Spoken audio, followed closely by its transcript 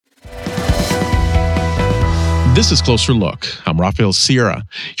This is Closer Look. I'm Rafael Sierra,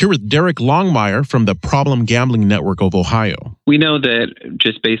 here with Derek Longmire from the Problem Gambling Network of Ohio. We know that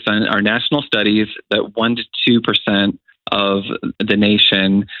just based on our national studies, that 1% to 2% of the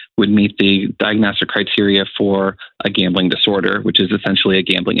nation would meet the diagnostic criteria for a gambling disorder, which is essentially a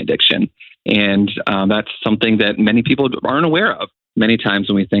gambling addiction. And that's something that many people aren't aware of. Many times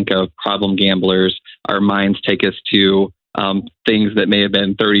when we think of problem gamblers, our minds take us to things that may have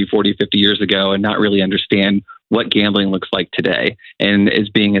been 30, 40, 50 years ago and not really understand what gambling looks like today, and is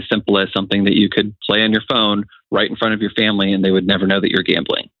being as simple as something that you could play on your phone right in front of your family and they would never know that you're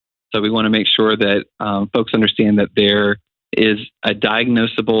gambling. So we want to make sure that folks understand that there is a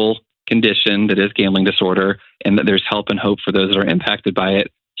diagnosable condition that is gambling disorder, and that there's help and hope for those that are impacted by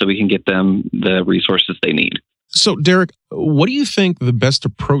it, so we can get them the resources they need. So, Derek, what do you think the best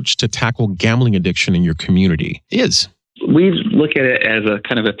approach to tackle gambling addiction in your community is? We look at it as a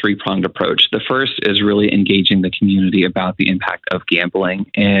kind of a three-pronged approach. The first is really engaging the community about the impact of gambling.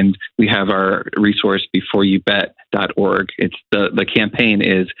 And we have our resource, beforeyoubet.org. It's the campaign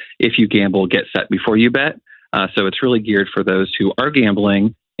is, if you gamble, get set before you bet. So it's really geared for those who are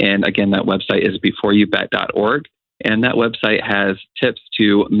gambling. And again, that website is beforeyoubet.org. And that website has tips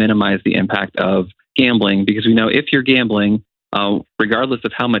to minimize the impact of gambling, because we know if you're gambling, regardless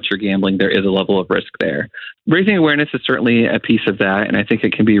of how much you're gambling, there is a level of risk there. Raising awareness is certainly a piece of that, and I think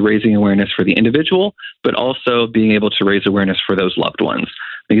it can be raising awareness for the individual, but also being able to raise awareness for those loved ones.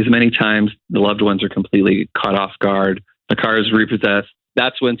 Because many times the loved ones are completely caught off guard, the car is repossessed.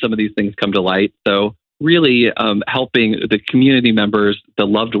 That's when some of these things come to light. So really helping the community members, the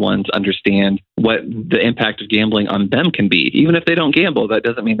loved ones, understand what the impact of gambling on them can be. Even if they don't gamble, that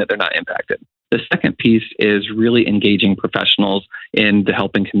doesn't mean that they're not impacted. The second piece is really engaging professionals in the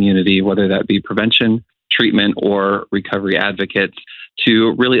helping community, whether that be prevention, treatment, or recovery advocates,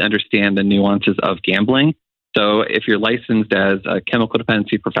 to really understand the nuances of gambling. So if you're licensed as a chemical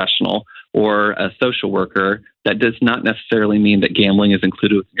dependency professional or a social worker, that does not necessarily mean that gambling is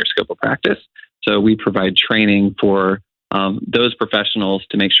included within your scope of practice. So we provide training for those professionals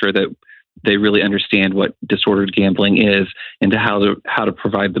to make sure that they really understand what disordered gambling is and how to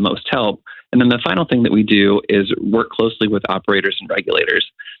provide the most help. And then the final thing that we do is work closely with operators and regulators.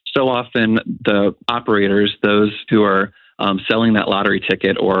 So often the operators, those who are selling that lottery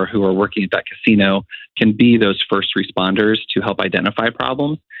ticket or who are working at that casino, can be those first responders to help identify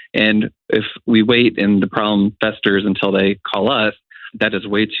problems. And if we wait and the problem festers until they call us, that is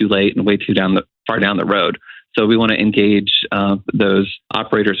way too late and way too far down the road. So we want to engage those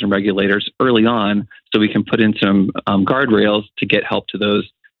operators and regulators early on, so we can put in some guardrails to get help to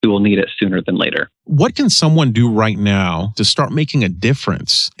those who will need it sooner than later. What can someone do right now to start making a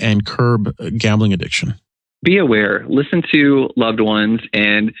difference and curb gambling addiction? Be aware, listen to loved ones,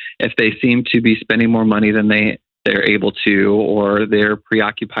 and if they seem to be spending more money than they're able to, or they're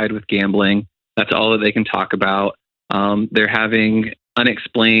preoccupied with gambling, that's all that they can talk about. They're having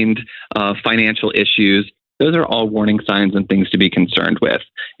unexplained financial issues. Those are all warning signs and things to be concerned with.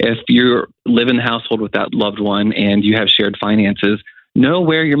 If you live in the household with that loved one and you have shared finances, know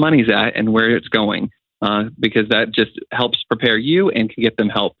where your money's at and where it's going, because that just helps prepare you and can get them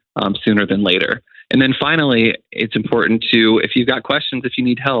help sooner than later. And then finally, it's important to, if you've got questions, if you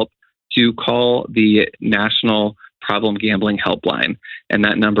need help, to call the National Problem Gambling Helpline. And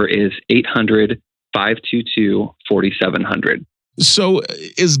that number is 800-522-4700. So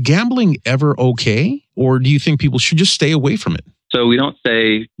is gambling ever okay? Or do you think people should just stay away from it? So we don't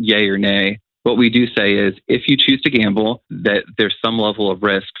say yay or nay. What we do say is, if you choose to gamble, that there's some level of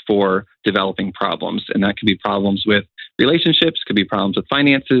risk for developing problems. And that could be problems with relationships, could be problems with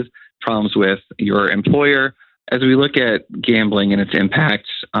finances, problems with your employer. As we look at gambling and its impacts,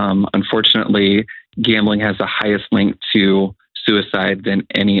 unfortunately, gambling has the highest link to suicide than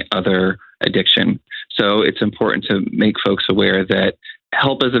any other addiction. So it's important to make folks aware that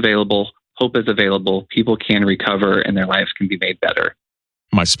help is available, hope is available, people can recover, and their lives can be made better.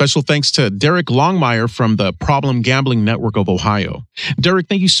 My special thanks to Derek Longmire from the Problem Gambling Network of Ohio. Derek,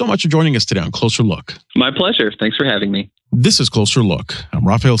 thank you so much for joining us today on Closer Look. My pleasure. Thanks for having me. This is Closer Look. I'm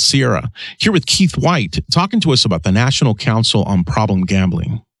Rafael Sierra, here with Keith White, talking to us about the National Council on Problem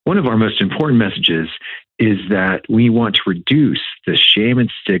Gambling. One of our most important messages is that we want to reduce the shame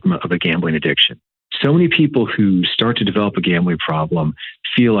and stigma of a gambling addiction. So many people who start to develop a gambling problem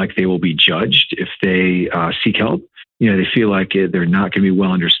feel like they will be judged if they seek help. They feel like they're not going to be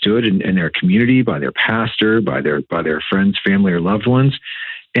well understood in their community, by their pastor, by their friends, family, or loved ones.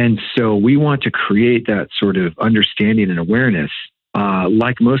 And so we want to create that sort of understanding and awareness,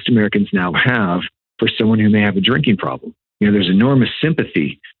 like most Americans now have, for someone who may have a drinking problem. There's enormous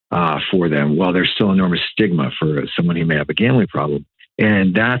sympathy for them, while there's still enormous stigma for someone who may have a gambling problem.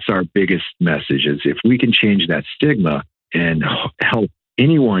 And that's our biggest message: is if we can change that stigma and help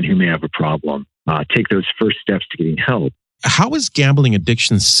anyone who may have a problem take those first steps to getting help. How is gambling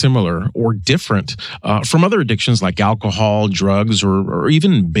addiction similar or different from other addictions like alcohol, drugs, or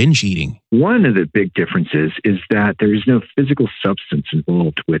even binge eating? One of the big differences is that there is no physical substance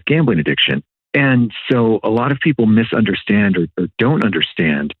involved with gambling addiction. And so a lot of people misunderstand or don't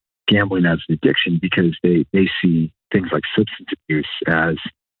understand gambling as an addiction because they see things like substance abuse as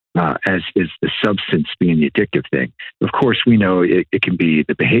the substance being the addictive thing. Of course, we know it can be,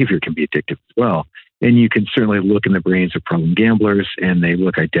 the behavior can be addictive as well. And you can certainly look in the brains of problem gamblers, and they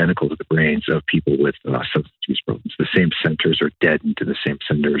look identical to the brains of people with substance abuse problems. The same centers are deadened and the same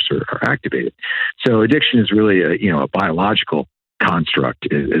centers are activated. So addiction is really a biological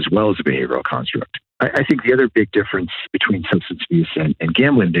construct as well as a behavioral construct. I think the other big difference between substance abuse and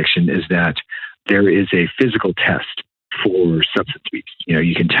gambling addiction is that there is a physical test for substance abuse.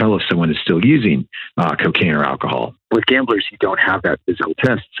 You can tell if someone is still using cocaine or alcohol. With gamblers, you don't have that physical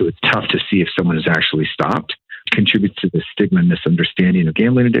test, so it's tough to see if someone has actually stopped. It contributes to the stigma and misunderstanding of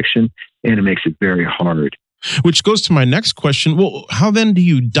gambling addiction, and it makes it very hard. Which goes to my next question. Well, how then do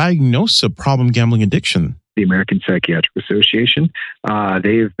you diagnose a problem gambling addiction? The American Psychiatric Association,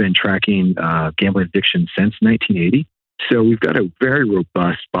 they have been tracking gambling addiction since 1980. So we've got a very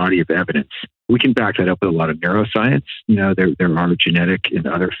robust body of evidence. We can back that up with a lot of neuroscience. There are genetic and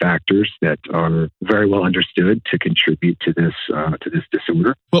other factors that are very well understood to contribute to this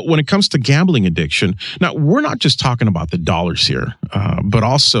disorder. But when it comes to gambling addiction, now we're not just talking about the dollars here, but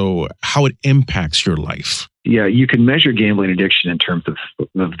also how it impacts your life. Yeah, you can measure gambling addiction in terms of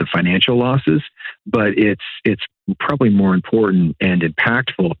the financial losses, but it's probably more important and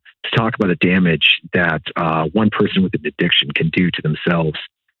impactful to talk about the damage that one person with an addiction can do to themselves,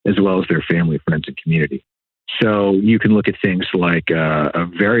 as well as their family, friends, and community. So you can look at things like a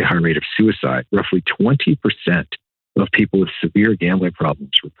very high rate of suicide. Roughly 20% of people with severe gambling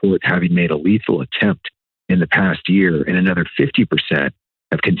problems report having made a lethal attempt in the past year, and another 50%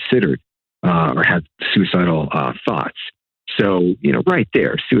 have considered or had suicidal thoughts. So, right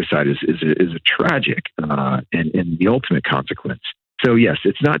there, suicide is a tragic and the ultimate consequence. So yes,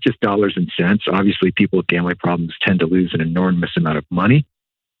 it's not just dollars and cents. Obviously, people with gambling problems tend to lose an enormous amount of money.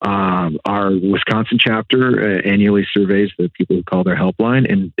 Our Wisconsin chapter annually surveys the people who call their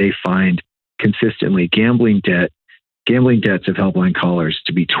helpline, and they find consistently gambling debts of helpline callers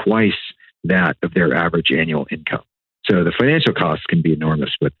to be twice that of their average annual income. So the financial costs can be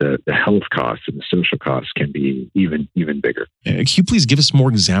enormous, but the health costs and the social costs can be even bigger. Can you please give us more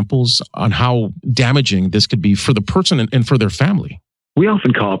examples on how damaging this could be for the person and for their family? We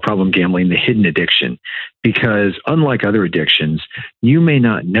often call problem gambling the hidden addiction because, unlike other addictions, you may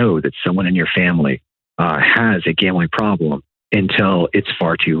not know that someone in your family has a gambling problem until it's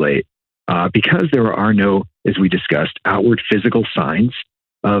far too late. Because there are no, as we discussed, outward physical signs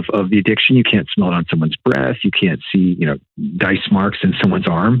of the addiction. You can't smell it on someone's breath. You can't see, dice marks in someone's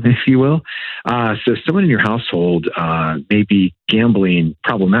arm, if you will. So someone in your household may be gambling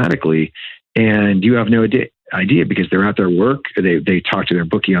problematically, and you have no idea because they're at their work. They talk to their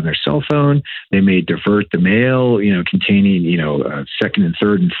bookie on their cell phone. They may divert the mail, containing, second and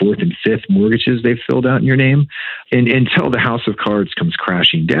third and fourth and fifth mortgages they've filled out in your name. And until the house of cards comes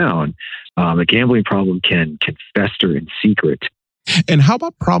crashing down, a gambling problem can fester in secret. And how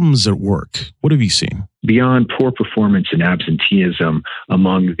about problems at work? What have you seen? Beyond poor performance and absenteeism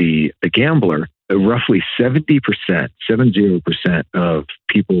among the gambler, roughly 70% of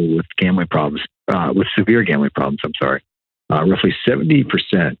people with gambling problems, with severe gambling problems, roughly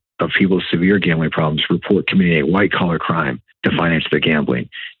 70% of people with severe gambling problems report committing a white-collar crime to finance their gambling.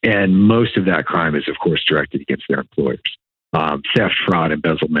 And most of that crime is, of course, directed against their employers. Theft, fraud,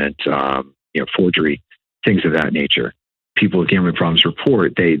 embezzlement, forgery, things of that nature. People with gambling problems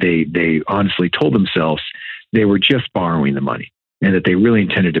report they honestly told themselves they were just borrowing the money and that they really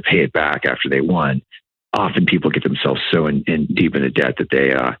intended to pay it back after they won. Often people get themselves so deep into debt that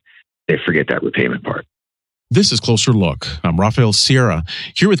they forget that repayment part. This is Closer Look. I'm Rafael Sierra,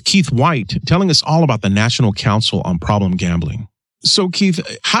 here with Keith White, telling us all about the National Council on Problem Gambling. So, Keith,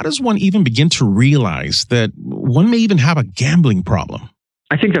 how does one even begin to realize that one may even have a gambling problem?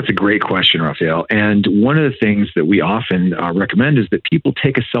 I think that's a great question, Rafael. And one of the things that we often recommend is that people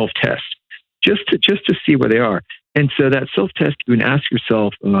take a self-test just to see where they are. And so that self-test, you can ask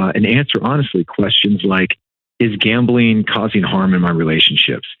yourself and answer honestly questions like, is gambling causing harm in my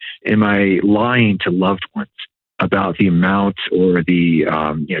relationships? Am I lying to loved ones about the amount or the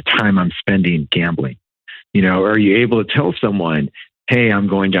time I'm spending gambling? Are you able to tell someone, hey, I'm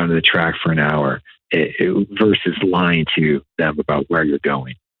going down to the track for an hour, versus lying to them about where you're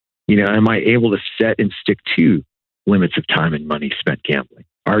going? Am I able to set and stick to limits of time and money spent gambling?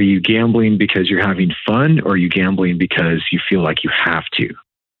 Are you gambling because you're having fun, or are you gambling because you feel like you have to?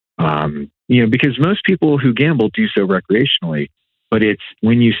 Because most people who gamble do so recreationally, but it's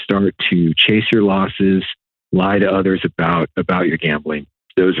when you start to chase your losses, lie to others about your gambling.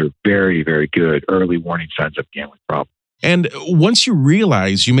 Those are very, very good early warning signs of gambling problem. And once you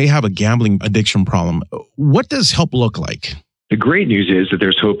realize you may have a gambling addiction problem, what does help look like? The great news is that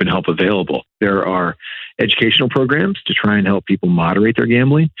there's hope and help available. There are educational programs to try and help people moderate their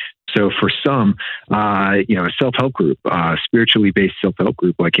gambling. So for some, a self-help group, spiritually based self-help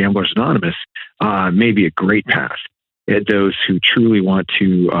group like Gamblers Anonymous, may be a great path. Those who truly want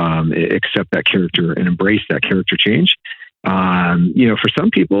to accept that character and embrace that character change. For some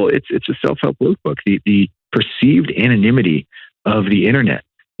people, it's a self-help workbook. The perceived anonymity of the internet,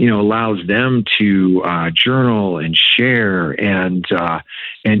 allows them to journal and share and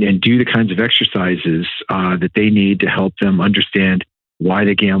do the kinds of exercises that they need to help them understand why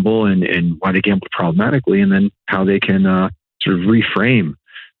they gamble and why they gamble problematically, and then how they can sort of reframe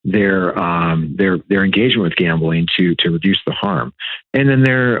their engagement with gambling to reduce the harm. And then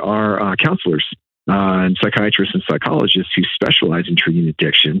there are counselors and psychiatrists and psychologists who specialize in treating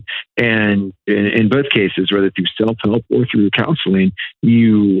addiction. And in both cases, whether through self-help or through counseling,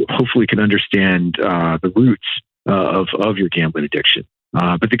 you hopefully can understand the roots of your gambling addiction.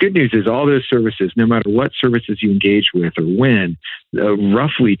 But the good news is all those services, no matter what services you engage with or when,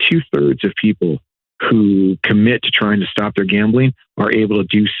 roughly 2/3 of people who commit to trying to stop their gambling are able to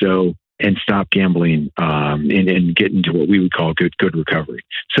do so and stop gambling and get into what we would call good recovery.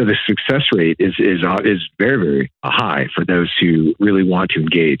 So the success rate is very, very high for those who really want to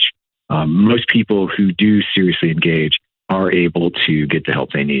engage. Most people who do seriously engage are able to get the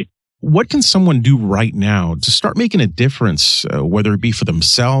help they need. What can someone do right now to start making a difference, whether it be for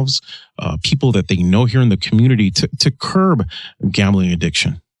themselves, people that they know here in the community, to curb gambling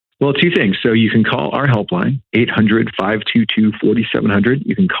addiction? Well, two things. So you can call our helpline, 800-522-4700.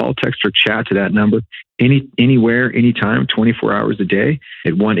 You can call, text, or chat to that number anywhere, anytime, 24 hours a day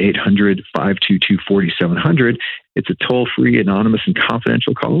at 1-800-522-4700. It's a toll-free, anonymous, and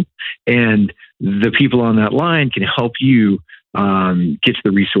confidential call. And the people on that line can help you get to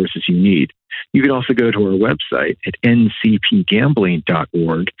the resources you need. You can also go to our website at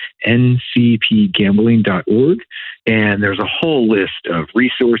ncpgambling.org, ncpgambling.org, and there's a whole list of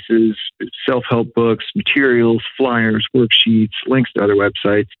resources, self-help books, materials, flyers, worksheets, links to other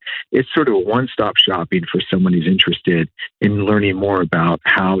websites. It's sort of a one-stop shopping for someone who's interested in learning more about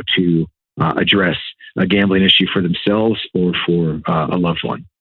how to address a gambling issue for themselves or for a loved one.